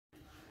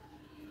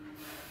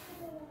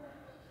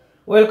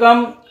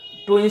Welcome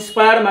to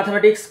Inspired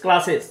Mathematics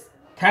classes.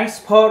 Thanks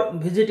for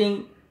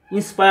visiting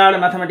Inspired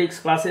Mathematics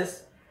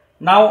classes.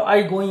 Now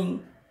I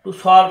going to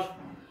solve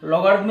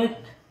logarithmic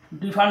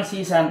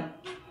differentiation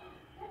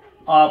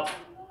of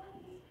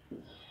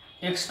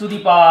x to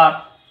the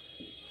power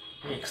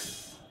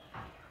x.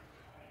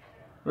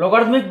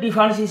 Logarithmic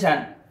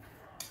differentiation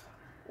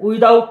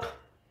without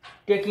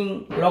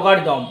taking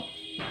logarithm.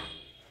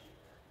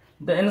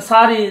 The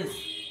answer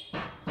is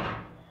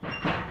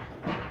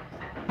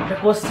the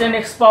question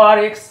x power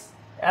x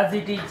as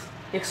it is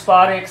x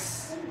power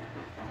x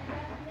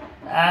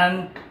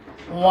and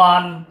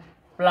 1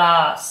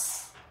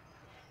 plus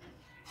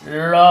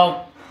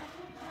log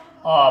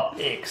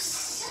of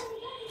x.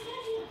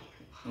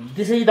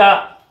 This is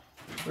the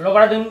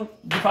logarithm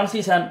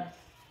differentiation.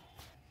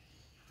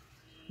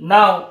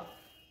 Now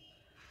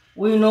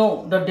we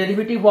know the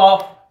derivative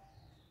of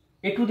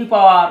a to the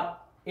power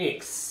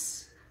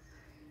x.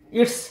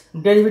 Its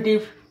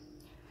derivative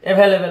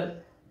available.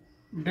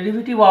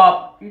 Derivative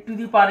of e to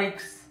the power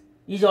x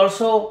is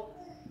also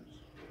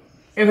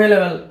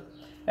available,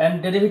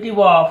 and derivative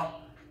of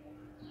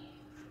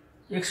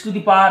x to the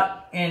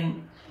power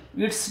n,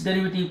 its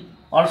derivative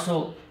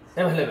also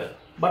available.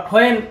 But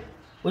when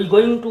we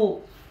going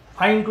to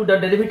find the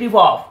derivative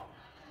of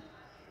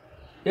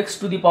x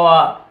to the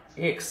power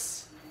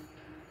x,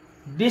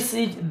 this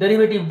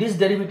derivative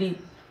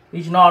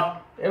is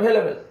not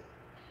available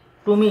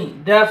to me.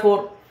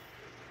 Therefore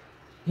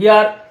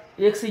here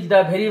x is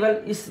the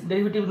variable, its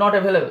derivative not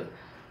available.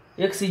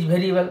 X is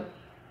variable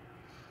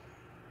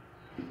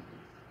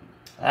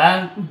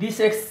and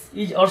this x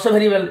is also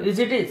variable, is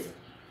it is.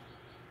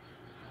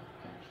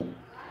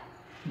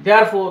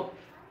 Therefore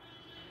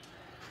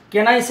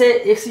can I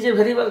say x is a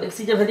variable? X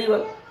is a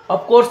variable.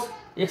 Of course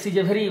x is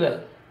a variable.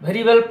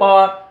 Variable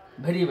power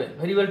variable.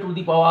 Variable to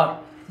the power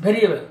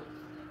variable.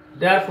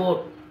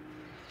 Therefore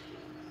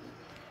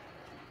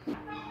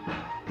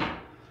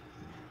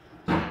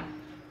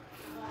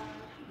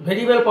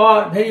variable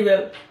power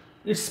variable,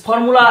 its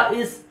formula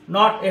is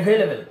not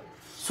available.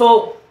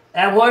 So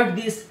avoid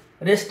these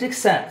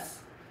restrictions.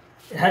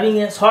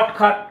 Having a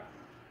shortcut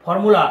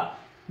formula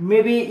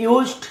may be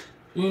used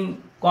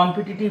in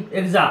competitive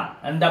exam,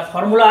 and the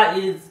formula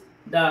is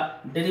the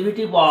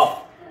derivative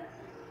of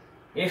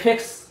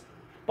fx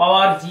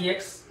power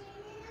gx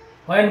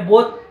when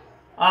both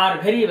are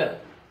variable,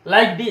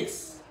 like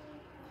this.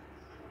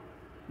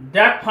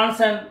 That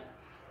function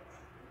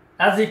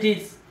as it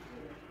is,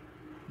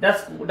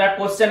 that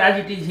question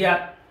as it is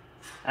here,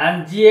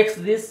 and gx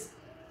this,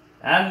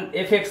 and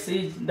fx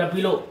is the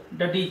below,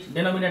 that is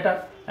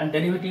denominator, and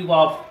derivative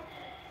of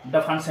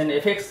the function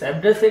fx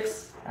f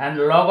x and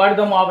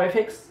logarithm of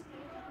fx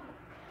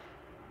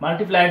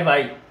multiplied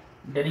by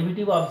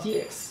derivative of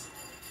gx.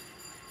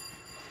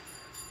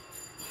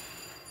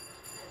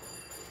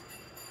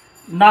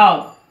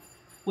 Now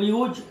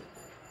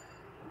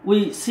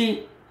we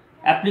see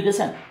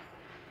application.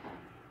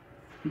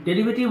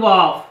 Derivative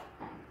of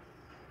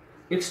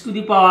x to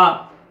the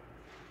power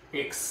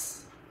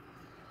x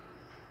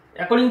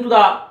according to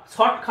the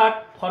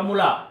shortcut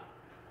formula,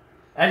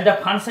 as the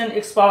function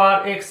x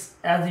power x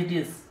as it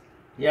is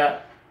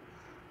here,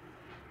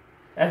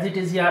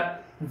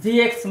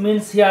 gx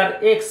means here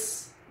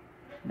x,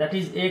 that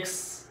is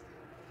x,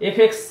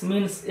 fx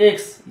means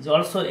x is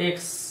also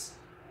x,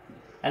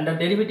 and the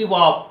derivative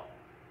of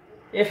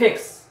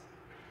fx,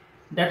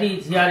 that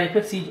is here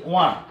fx is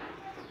 1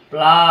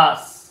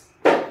 plus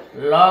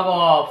log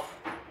of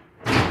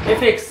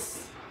fx,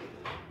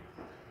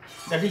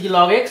 that is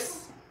log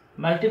x,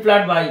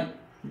 multiplied by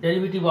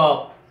derivative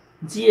of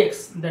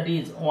gx, that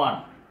is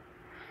 1,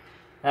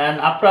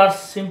 and after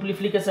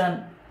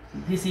simplification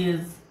this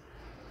is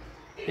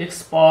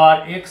x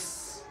power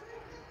x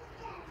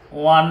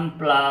 1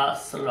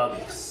 plus log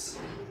x.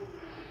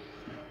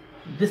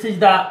 This is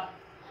the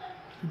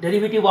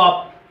derivative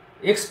of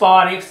x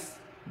power x,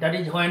 that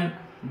is when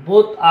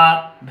both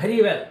are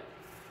variable.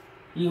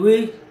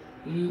 We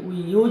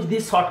use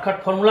this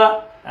shortcut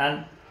formula,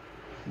 and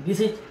this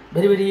is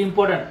very, very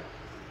important.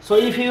 So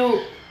if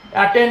you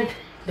attend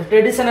the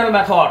traditional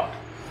method,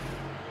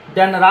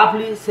 then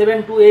roughly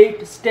 7 to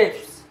 8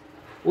 steps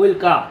will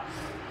come.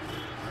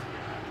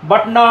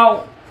 But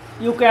now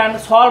you can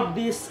solve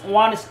this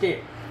one step.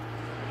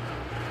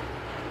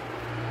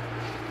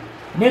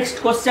 Next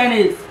question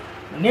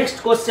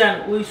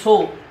we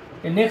show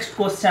the next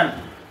question,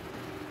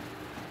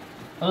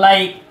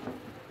 like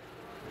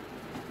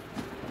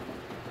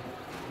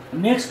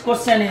next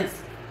question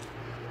is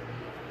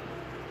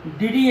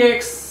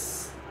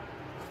ddx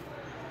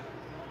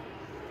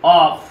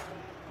of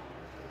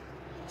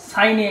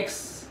sin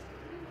x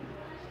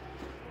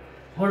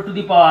whole to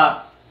the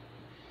power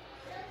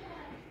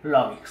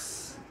log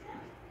x.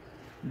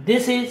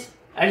 This is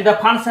as the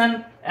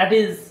function as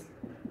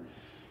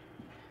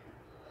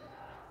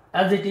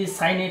it is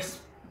sin x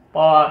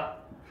power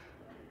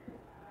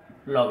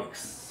log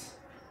x,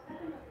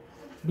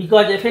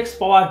 because fx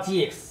power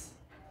gx,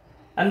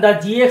 and the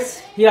gx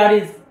here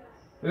is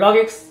log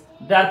x,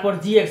 therefore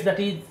gx, that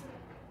is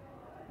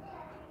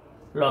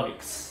log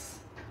x.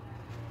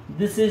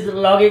 this is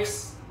log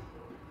x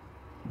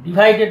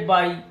divided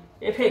by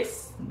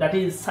fx, that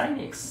is sin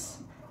x.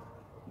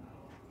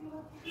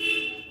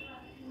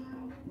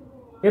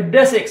 F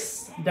dash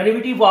x,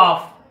 derivative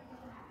of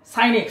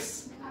sin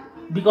x,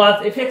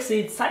 because fx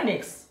is sin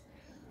x,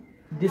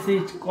 this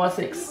is cos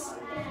x,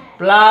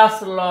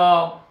 plus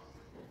log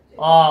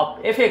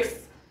of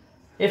fx,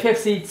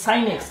 fx is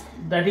sin x,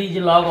 that is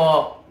log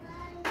of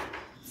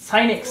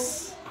sin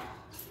x,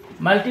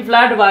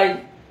 multiplied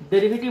by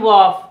derivative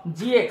of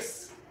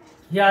gx,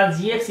 here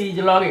gx is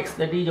log x,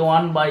 that is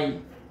 1 by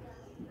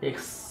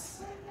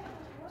x.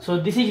 So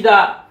this is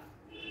the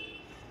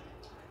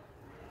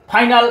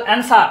final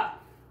answer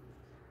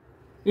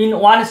in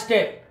one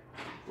step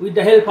with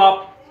the help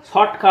of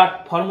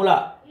shortcut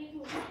formula,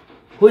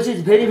 which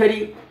is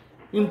very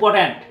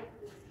important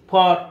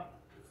for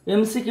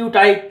MCQ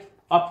type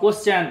of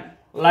question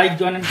like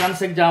joint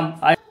entrance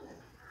exam.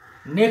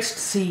 Next,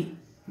 see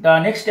the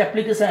next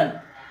application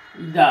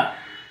is the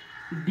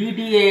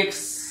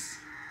ddx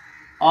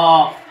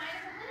of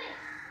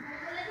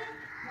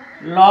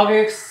log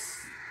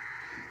x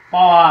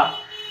power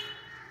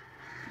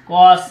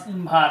cos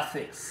inverse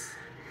x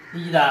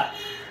is the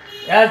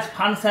as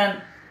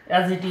function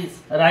as it is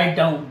write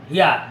down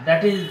here,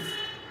 that is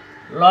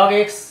log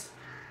x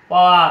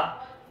power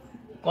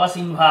cos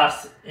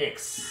inverse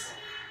x,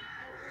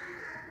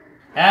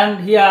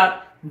 and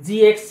here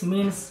gx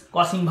means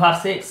cos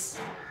inverse x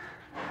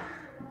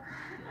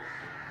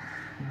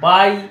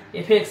by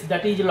fx,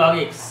 that is log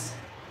x,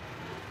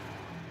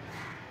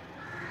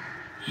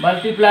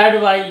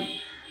 multiplied by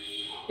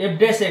f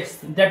dash x,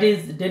 that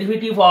is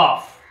derivative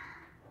of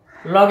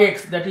log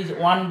x, that is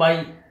 1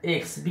 by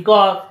x,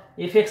 because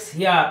fx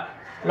here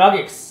log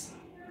x,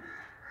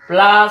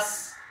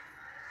 plus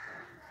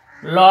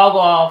log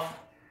of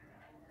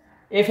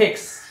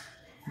fx,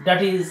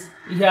 that is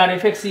here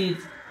fx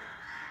is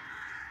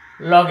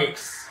log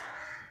x,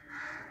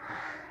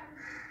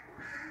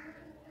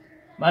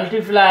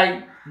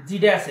 multiply g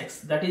dash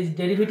x, that is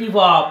derivative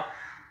of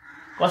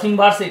cos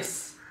inverse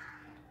x,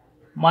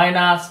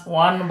 minus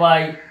 1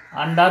 by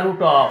under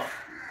root of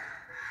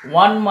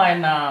 1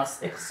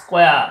 minus x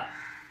square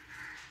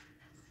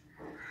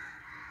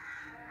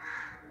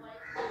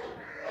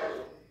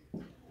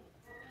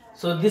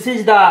So this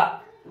is the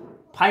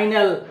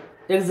final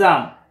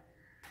exam.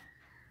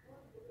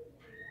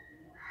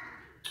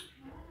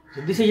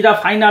 So this is the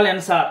final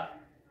answer,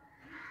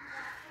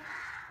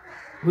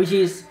 which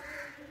is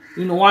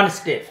in one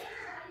step.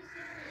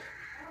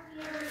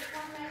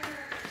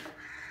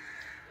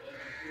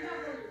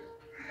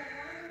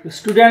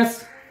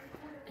 Students,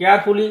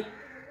 carefully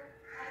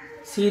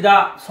see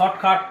the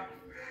shortcut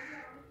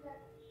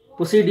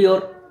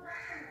procedure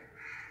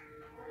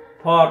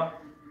for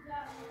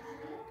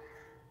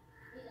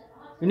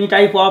any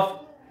type of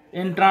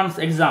entrance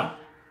exam.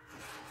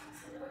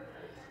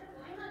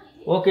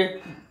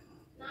 Okay,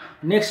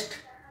 next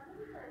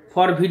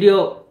for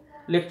video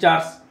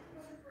lectures,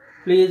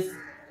 please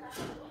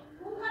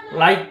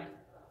like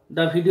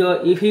the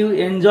video if you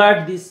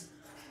enjoyed this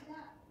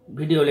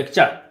video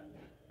lecture.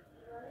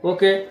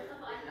 Okay,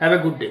 have a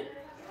good day.